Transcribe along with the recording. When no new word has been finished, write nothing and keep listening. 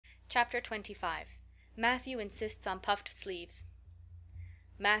Chapter 25. Matthew insists on puffed sleeves.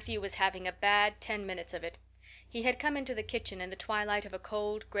 Matthew was having a bad 10 minutes of it. He had come into the kitchen in the twilight of a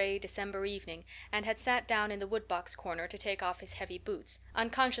cold, gray December evening, and had sat down in the woodbox corner to take off his heavy boots,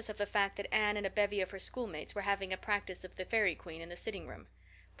 unconscious of the fact that Anne and a bevy of her schoolmates were having a practice of the Fairy Queen in the sitting-room.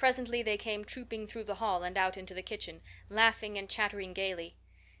 Presently they came trooping through the hall and out into the kitchen, laughing and chattering gaily.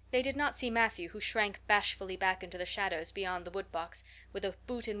 They did not see Matthew, who shrank bashfully back into the shadows beyond the woodbox, with a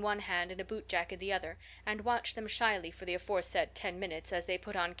boot in one hand and a boot-jack in the other, and watched them shyly for the aforesaid 10 minutes as they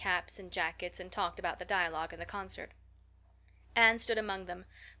put on caps and jackets and talked about the dialogue and the concert. Anne stood among them,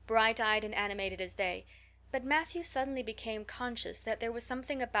 bright-eyed and animated as they, but Matthew suddenly became conscious that there was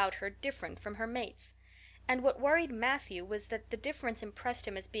something about her different from her mates, and what worried Matthew was that the difference impressed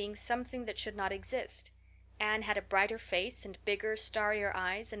him as being something that should not exist. Anne had a brighter face and bigger, starrier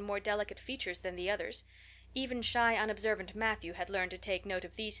eyes and more delicate features than the others. Even shy, unobservant Matthew had learned to take note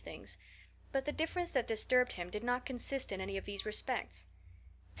of these things. But the difference that disturbed him did not consist in any of these respects.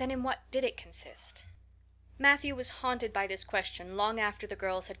 Then in what did it consist? Matthew was haunted by this question long after the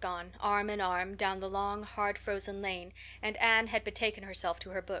girls had gone, arm in arm, down the long, hard-frozen lane, and Anne had betaken herself to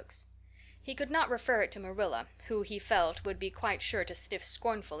her books. He could not refer it to Marilla, who, he felt, would be quite sure to sniff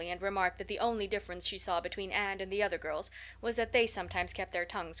scornfully and remark that the only difference she saw between Anne and the other girls was that they sometimes kept their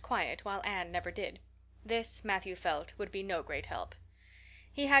tongues quiet, while Anne never did. This, Matthew felt, would be no great help.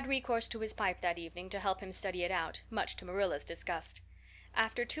 He had recourse to his pipe that evening to help him study it out, much to Marilla's disgust.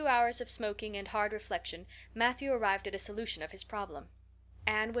 After 2 hours of smoking and hard reflection, Matthew arrived at a solution of his problem.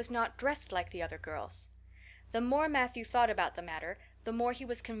 Anne was not dressed like the other girls. The more Matthew thought about the matter, the more he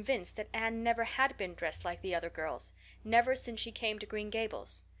was convinced that Anne never had been dressed like the other girls, never since she came to Green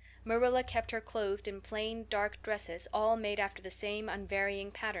Gables. Marilla kept her clothed in plain, dark dresses, all made after the same unvarying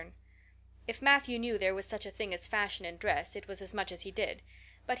pattern. If Matthew knew there was such a thing as fashion in dress, it was as much as he did,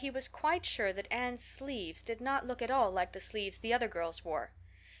 but he was quite sure that Anne's sleeves did not look at all like the sleeves the other girls wore.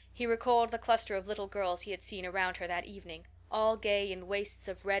 He recalled the cluster of little girls he had seen around her that evening, all gay in waists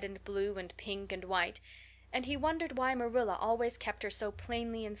of red and blue and pink and white, and he wondered why Marilla always kept her so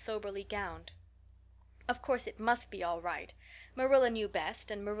plainly and soberly gowned. Of course it must be all right. Marilla knew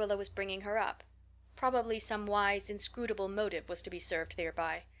best, and Marilla was bringing her up. Probably some wise, inscrutable motive was to be served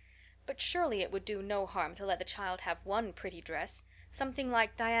thereby. But surely it would do no harm to let the child have one pretty dress, something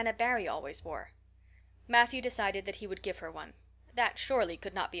like Diana Barry always wore. Matthew decided that he would give her one. That surely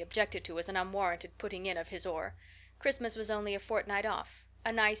could not be objected to as an unwarranted putting in of his oar. Christmas was only a fortnight off.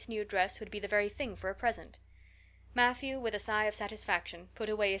 A nice new dress would be the very thing for a present. Matthew, with a sigh of satisfaction, put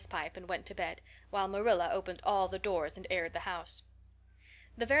away his pipe and went to bed, while Marilla opened all the doors and aired the house.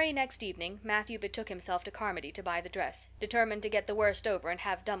 The very next evening Matthew betook himself to Carmody to buy the dress, determined to get the worst over and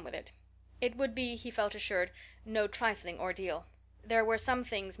have done with it. It would be, he felt assured, no trifling ordeal. There were some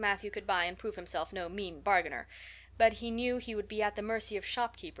things Matthew could buy and prove himself no mean bargainer, but he knew he would be at the mercy of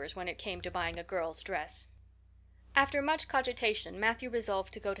shopkeepers when it came to buying a girl's dress. After much cogitation, Matthew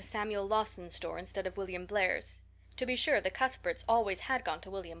resolved to go to Samuel Lawson's store instead of William Blair's. To be sure, the Cuthberts always had gone to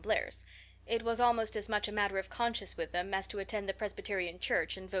William Blair's. It was almost as much a matter of conscience with them as to attend the Presbyterian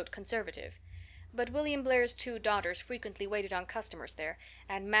church and vote Conservative. But William Blair's 2 daughters frequently waited on customers there,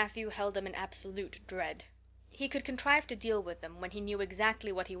 and Matthew held them in absolute dread. He could contrive to deal with them when he knew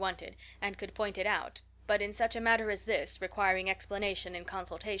exactly what he wanted and could point it out, but in such a matter as this, requiring explanation and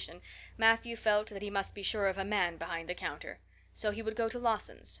consultation, Matthew felt that he must be sure of a man behind the counter. So he would go to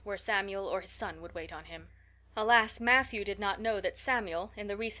Lawson's, where Samuel or his son would wait on him. Alas, Matthew did not know that Samuel, in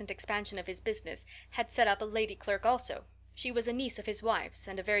the recent expansion of his business, had set up a lady clerk also. She was a niece of his wife's,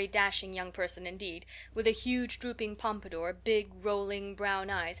 and a very dashing young person indeed, with a huge drooping pompadour, big rolling brown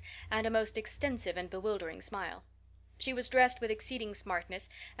eyes, and a most extensive and bewildering smile. She was dressed with exceeding smartness,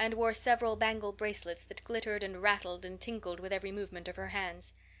 and wore several bangle bracelets that glittered and rattled and tinkled with every movement of her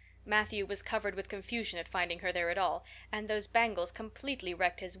hands. Matthew was covered with confusion at finding her there at all, and those bangles completely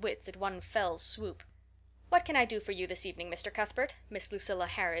wrecked his wits at one fell swoop. "What can I do for you this evening, Mr. Cuthbert?" Miss Lucilla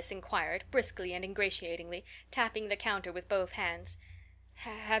Harris inquired, briskly and ingratiatingly, tapping the counter with both hands.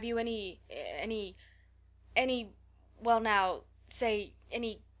 "Have you any, well now, say,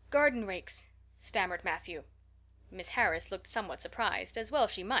 any garden rakes?" stammered Matthew. Miss Harris looked somewhat surprised, as well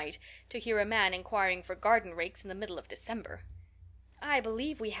she might, to hear a man inquiring for garden rakes in the middle of December. "I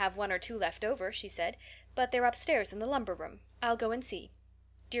believe we have 1 or 2 left over," she said, "but they're upstairs in the lumber room. I'll go and see."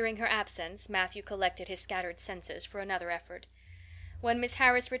 During her absence Matthew collected his scattered senses for another effort. When Miss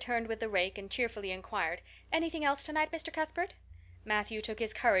Harris returned with the rake and cheerfully inquired, "Anything else tonight, Mr. Cuthbert?" Matthew took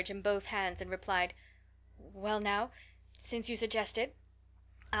his courage in both hands and replied, "Well now, since you suggest it,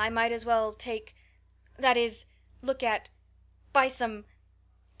 I might as well take, that is, look at, buy some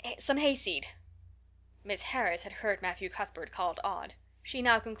some hayseed." Miss Harris had heard Matthew Cuthbert called odd. She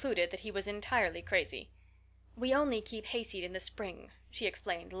now concluded that he was entirely crazy. "We only keep hayseed in the spring," she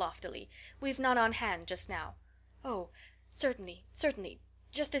explained loftily. "We've none on hand just now." "Oh, certainly, certainly,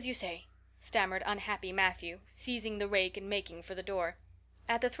 just as you say," stammered unhappy Matthew, seizing the rake and making for the door.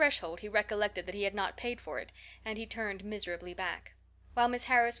 At the threshold he recollected that he had not paid for it, and he turned miserably back. While Miss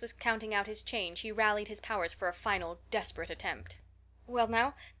Harris was counting out his change he rallied his powers for a final desperate attempt. "Well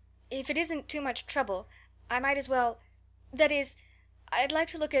now, if it isn't too much trouble, I might as well... that is, I'd like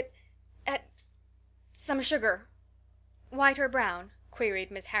to look at some sugar." "White or brown?"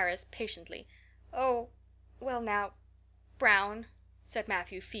 queried Miss Harris patiently. "Oh, well now, brown," said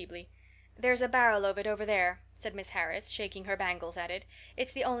Matthew feebly. "There's a barrel of it over there," said Miss Harris, shaking her bangles at it.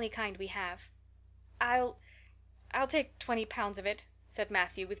 "It's the only kind we have." I'll take 20 pounds of it," said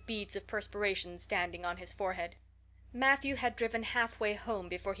Matthew, with beads of perspiration standing on his forehead. Matthew had driven halfway home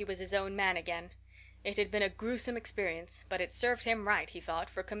before he was his own man again. It had been a gruesome experience, but it served him right, he thought,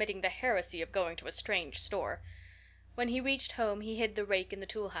 for committing the heresy of going to a strange store. When he reached home he hid the rake in the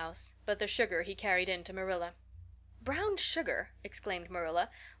tool house, but the sugar he carried in to Marilla. "Brown sugar!" exclaimed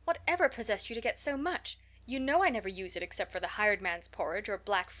Marilla. "Whatever possessed you to get so much? You know I never use it except for the hired man's porridge or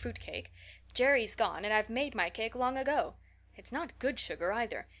black fruit cake. Jerry's gone, and I've made my cake long ago. It's not good sugar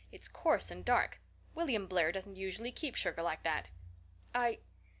either. It's coarse and dark. William Blair doesn't usually keep sugar like that." I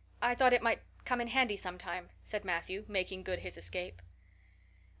thought it might come in handy sometime," said Matthew, making good his escape.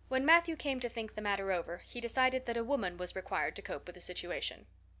 When Matthew came to think the matter over, he decided that a woman was required to cope with the situation.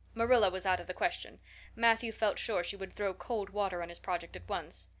 Marilla was out of the question. Matthew felt sure she would throw cold water on his project at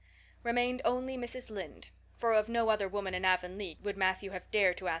once. Remained only Mrs. Lynde, for of no other woman in Avonlea would Matthew have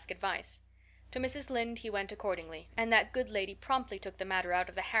dared to ask advice. To Mrs. Lynde he went accordingly, and that good lady promptly took the matter out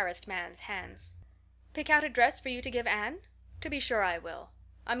of the harassed man's hands. "Pick out a dress for you to give Anne? To be sure I will.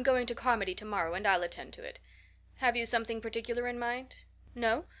 I'm going to Carmody tomorrow, and I'll attend to it. Have you something particular in mind?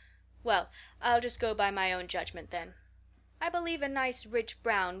 No? Well, I'll just go by my own judgment then. I believe a nice rich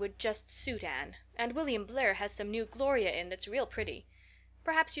brown would just suit Anne, and William Blair has some new Gloria in that's real pretty.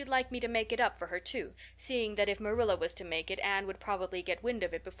 Perhaps you'd like me to make it up for her too, seeing that if Marilla was to make it, Anne would probably get wind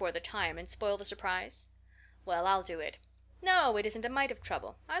of it before the time and spoil the surprise? Well, I'll do it. No, it isn't a mite of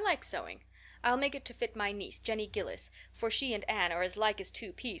trouble. I like sewing. I'll make it to fit my niece, Jenny Gillis, for she and Anne are as like as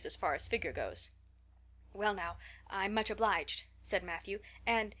two peas as far as figure goes." "Well now, I'm much obliged," said Matthew,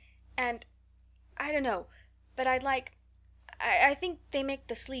 and I don't know, but I think they make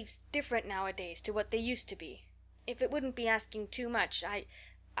the sleeves different nowadays to what they used to be. If it wouldn't be asking too much,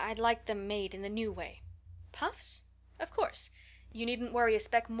 I'd like them made in the new way." "Puffs? Of course. You needn't worry a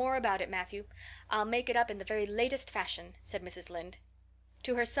speck more about it, Matthew. I'll make it up in the very latest fashion," said Mrs. Lynde.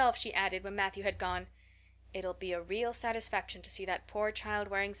 To herself she added when Matthew had gone, "It'll be a real satisfaction to see that poor child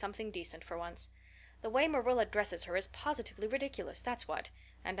wearing something decent for once. The way Marilla dresses her is positively ridiculous, that's what,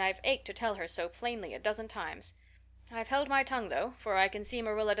 and I've ached to tell her so plainly a dozen times. I've held my tongue, though, for I can see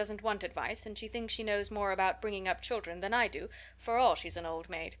Marilla doesn't want advice, and she thinks she knows more about bringing up children than I do, for all she's an old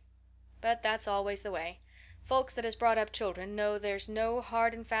maid. But that's always the way. Folks that has brought up children know there's no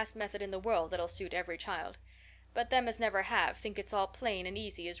hard and fast method in the world that'll suit every child. But them as never have think it's all plain and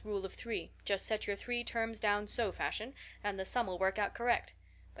easy as rule of 3. Just set your 3 terms down so fashion, and the sum'll work out correct.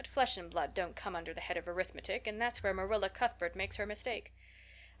 But flesh and blood don't come under the head of arithmetic, and that's where Marilla Cuthbert makes her mistake.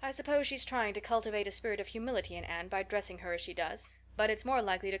 I suppose she's trying to cultivate a spirit of humility in Anne by dressing her as she does, but it's more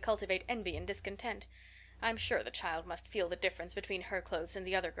likely to cultivate envy and discontent. I'm sure the child must feel the difference between her clothes and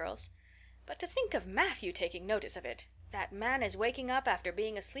the other girls. But to think of Matthew taking notice of it! That man is waking up after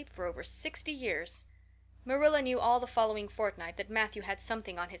being asleep for over 60 years. Marilla knew all the following fortnight that Matthew had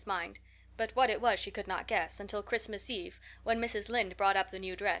something on his mind, but what it was she could not guess until Christmas Eve, when Mrs. Lynde brought up the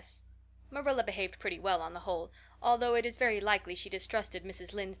new dress. Marilla behaved pretty well on the whole, although it is very likely she distrusted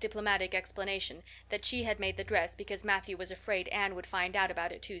Mrs. Lynde's diplomatic explanation that she had made the dress because Matthew was afraid Anne would find out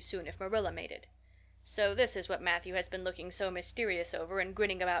about it too soon if Marilla made it. "So this is what Matthew has been looking so mysterious over and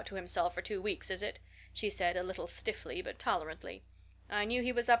grinning about to himself for 2 weeks, is it?" she said, a little stiffly but tolerantly. "I knew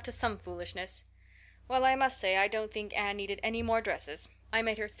he was up to some foolishness. Well, I must say I don't think Anne needed any more dresses. I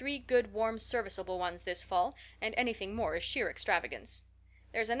made her 3 good, warm, serviceable ones this fall, and anything more is sheer extravagance.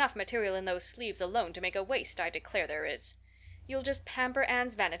 There's enough material in those sleeves alone to make a waist, I declare there is. You'll just pamper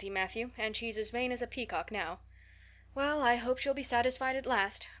Anne's vanity, Matthew, and she's as vain as a peacock now. Well, I hope she'll be satisfied at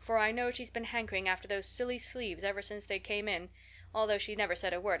last, for I know she's been hankering after those silly sleeves ever since they came in, although she never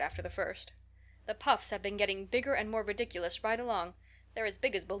said a word after the first. The puffs have been getting bigger and more ridiculous right along. They're as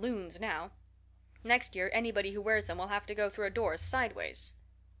big as balloons now. Next year anybody who wears them will have to go through a door sideways."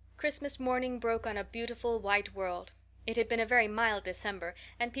 Christmas morning broke on a beautiful white world. It had been a very mild December,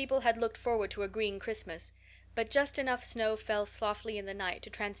 and people had looked forward to a green Christmas, but just enough snow fell softly in the night to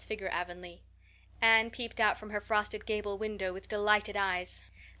transfigure Avonlea. Anne peeped out from her frosted gable window with delighted eyes.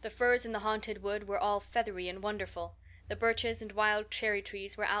 The firs in the haunted wood were all feathery and wonderful. The birches and wild cherry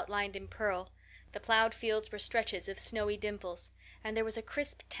trees were outlined in pearl. The plowed fields were stretches of snowy dimples, and there was a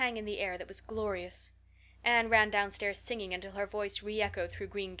crisp tang in the air that was glorious. Anne ran downstairs singing until her voice re-echoed through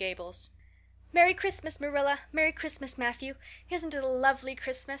Green Gables. "Merry Christmas, Marilla! Merry Christmas, Matthew! Isn't it a lovely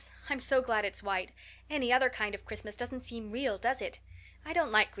Christmas? I'm so glad it's white. Any other kind of Christmas doesn't seem real, does it? I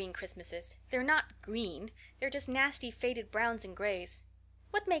don't like green Christmases. They're not green. They're just nasty faded browns and grays.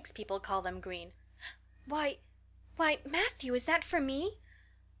 What makes people call them green? Why, Matthew, is that for me?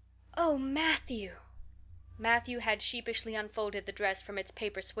 Oh, Matthew!" Matthew had sheepishly unfolded the dress from its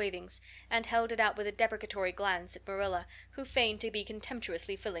paper swathings and held it out with a deprecatory glance at Marilla, who feigned to be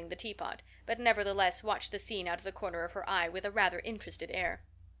contemptuously filling the teapot, but nevertheless watched the scene out of the corner of her eye with a rather interested air.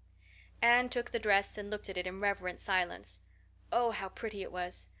 Anne took the dress and looked at it in reverent silence. Oh, how pretty it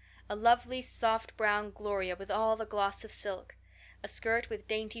was! A lovely soft brown gloria with all the gloss of silk, a skirt with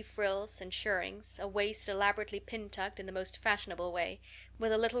dainty frills and shirrings, a waist elaborately pin-tucked in the most fashionable way,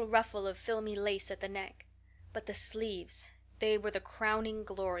 with a little ruffle of filmy lace at the neck. But the sleeves, they were the crowning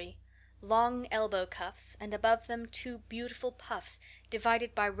glory. Long elbow cuffs, and above them two beautiful puffs,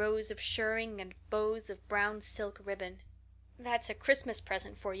 divided by rows of shirring and bows of brown silk ribbon. "That's a Christmas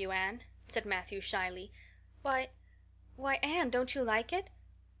present for you, Anne," said Matthew shyly. Why, Anne, don't you like it?"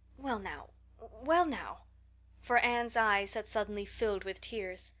 Well now. For Anne's eyes had suddenly filled with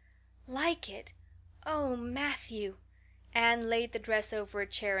tears. "Like it? Oh, Matthew!" Anne laid the dress over a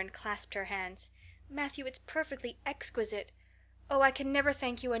chair and clasped her hands. "Matthew, it's perfectly exquisite. Oh, I can never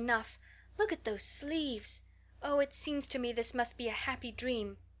thank you enough. Look at those sleeves. Oh, it seems to me this must be a happy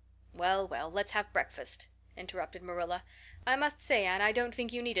dream." "Well, let's have breakfast," interrupted Marilla. "I must say, Anne, I don't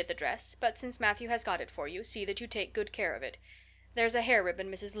think you needed the dress, but since Matthew has got it for you, see that you take good care of it. There's a hair ribbon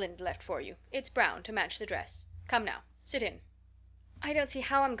Mrs. Lynde left for you. It's brown to match the dress. Come now, sit in." "I don't see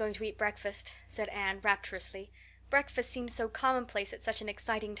how I'm going to eat breakfast," said Anne rapturously. "Breakfast seems so commonplace at such an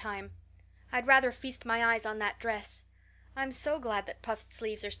exciting time. I'd rather feast my eyes on that dress. I'm so glad that puffed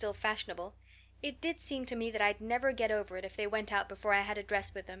sleeves are still fashionable. It did seem to me that I'd never get over it if they went out before I had a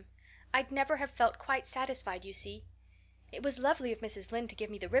dress with them. I'd never have felt quite satisfied, you see. It was lovely of Mrs. Lynde to give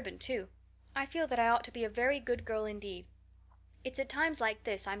me the ribbon, too. I feel that I ought to be a very good girl indeed. It's at times like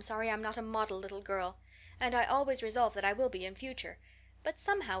this I'm sorry I'm not a model little girl, and I always resolve that I will be in future. But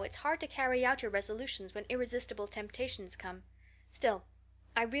somehow it's hard to carry out your resolutions when irresistible temptations come. Still,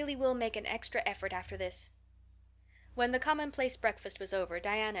 I really will make an extra effort after this." When the commonplace breakfast was over,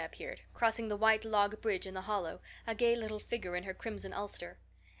 Diana appeared, crossing the white log bridge in the hollow, a gay little figure in her crimson ulster.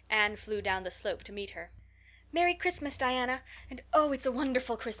 Anne flew down the slope to meet her. "Merry Christmas, Diana! And oh, it's a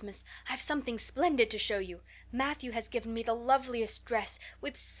wonderful Christmas! I've something splendid to show you. Matthew has given me the loveliest dress,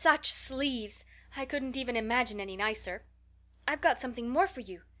 with such sleeves! I couldn't even imagine any nicer." "I've got something more for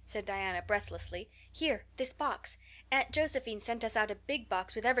you," said Diana breathlessly. "Here, this box. Aunt Josephine sent us out a big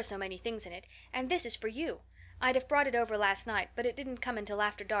box with ever so many things in it, and this is for you. I'd have brought it over last night, but it didn't come until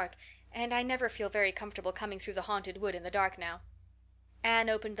after dark, and I never feel very comfortable coming through the haunted wood in the dark now." Anne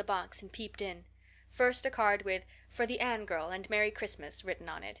opened the box and peeped in. First a card with "For the Anne girl and Merry Christmas" written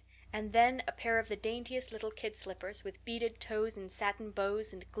on it, and then a pair of the daintiest little kid slippers with beaded toes and satin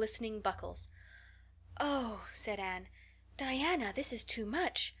bows and glistening buckles. "Oh," said Anne. "Diana, this is too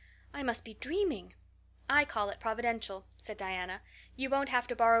much. I must be dreaming." "I call it providential," said Diana. "You won't have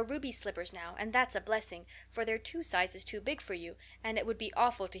to borrow Ruby's slippers now, and that's a blessing, for they're 2 sizes too big for you, and it would be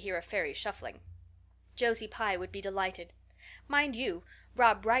awful to hear a fairy shuffling. Josie Pye would be delighted. Mind you,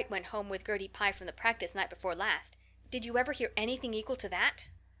 Rob Wright went home with Gertie Pye from the practice night before last. Did you ever hear anything equal to that?"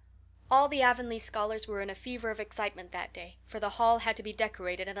 All the Avonlea scholars were in a fever of excitement that day, for the hall had to be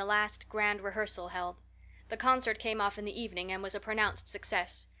decorated and a last grand rehearsal held. The concert came off in the evening and was a pronounced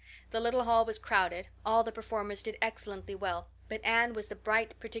success. The little hall was crowded, all the performers did excellently well, but Anne was the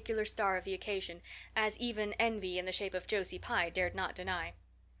bright particular star of the occasion, as even envy in the shape of Josie Pye dared not deny.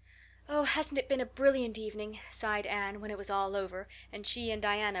 "Oh, hasn't it been a brilliant evening?" sighed Anne when it was all over and she and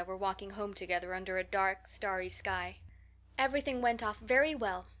Diana were walking home together under a dark, starry sky. "Everything went off very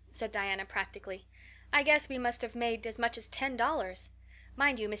well," said Diana practically. "I guess we must have made as much as $10.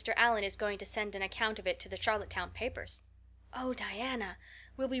 Mind you, Mr. Allen is going to send an account of it to the Charlottetown papers." "Oh, Diana,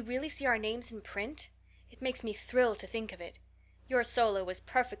 will we really see our names in print? It makes me thrill to think of it. Your solo was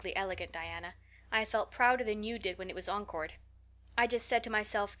perfectly elegant, Diana. I felt prouder than you did when it was encored. I just said to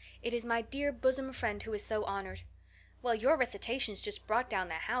myself, it is my dear bosom friend who is so honored. Well, your recitations just brought down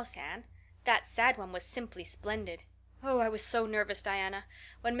the house, Anne. That sad one was simply splendid. Oh, I was so nervous, Diana.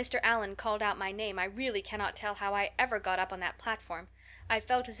 When Mr. Allen called out my name I really cannot tell how I ever got up on that platform. I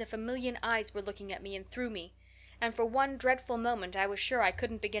felt as if a million eyes were looking at me and through me. And for one dreadful moment I was sure I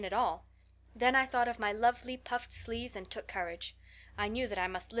couldn't begin at all. Then I thought of my lovely puffed sleeves and took courage. I knew that I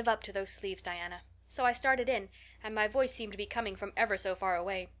must live up to those sleeves, Diana. So I started in, and my voice seemed to be coming from ever so far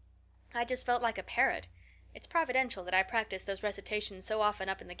away. I just felt like a parrot. It's providential that I practiced those recitations so often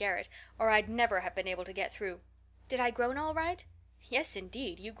up in the garret, or I'd never have been able to get through. Did I groan all right? Yes,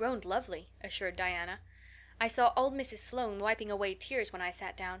 indeed, you groaned lovely, assured Diana. I saw old Mrs. Sloane wiping away tears when I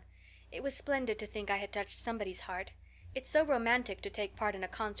sat down. It was splendid to think I had touched somebody's heart. It's so romantic to take part in a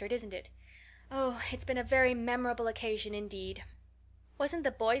concert, isn't it? Oh, it's been a very memorable occasion indeed. Wasn't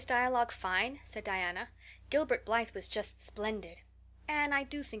the boys' dialogue fine? Said Diana. Gilbert Blythe was just splendid. Anne, I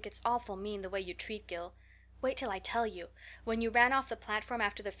do think it's awful mean the way you treat Gil. Wait till I tell you. When you ran off the platform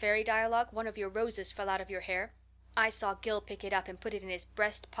after the fairy dialogue, one of your roses fell out of your hair. I saw Gil pick it up and put it in his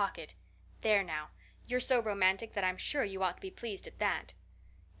breast pocket. There now. You're so romantic that I'm sure you ought to be pleased at that.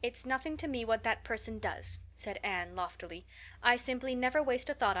 It's nothing to me what that person does, said Anne loftily. I simply never waste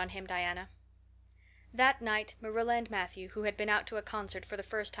a thought on him, Diana. That night Marilla and Matthew, who had been out to a concert for the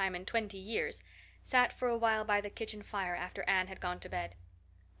first time in 20 years, sat for a while by the kitchen fire after Anne had gone to bed.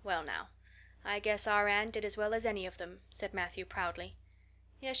 Well now, I guess our Anne did as well as any of them, said Matthew proudly.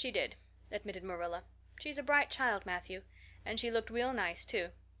 Yes, she did, admitted Marilla. She's a bright child, Matthew, and she looked real nice, too.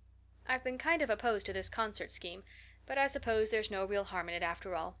 I've been kind of opposed to this concert scheme, but I suppose there's no real harm in it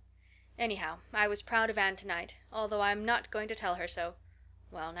after all. Anyhow, I was proud of Anne tonight, although I'm not going to tell her so.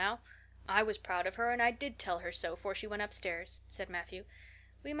 Well now, I was proud of her, and I did tell her so 'fore she went upstairs, said Matthew.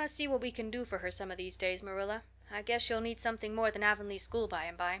 We must see what we can do for her some of these days, Marilla. I guess she'll need something more than Avonlea school by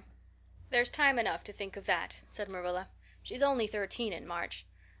and by. There's time enough to think of that, said Marilla. She's only 13 in March.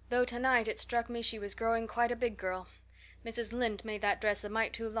 Though tonight it struck me she was growing quite a big girl. Mrs. Lynde made that dress a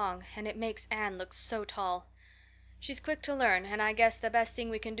mite too long, and it makes Anne look so tall. She's quick to learn, and I guess the best thing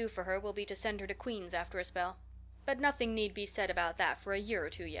we can do for her will be to send her to Queen's after a spell. But nothing need be said about that for a year or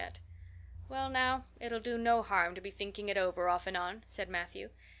two yet. Well now, it'll do no harm to be thinking it over off and on, said Matthew.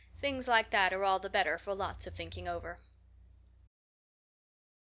 Things like that are all the better for lots of thinking over.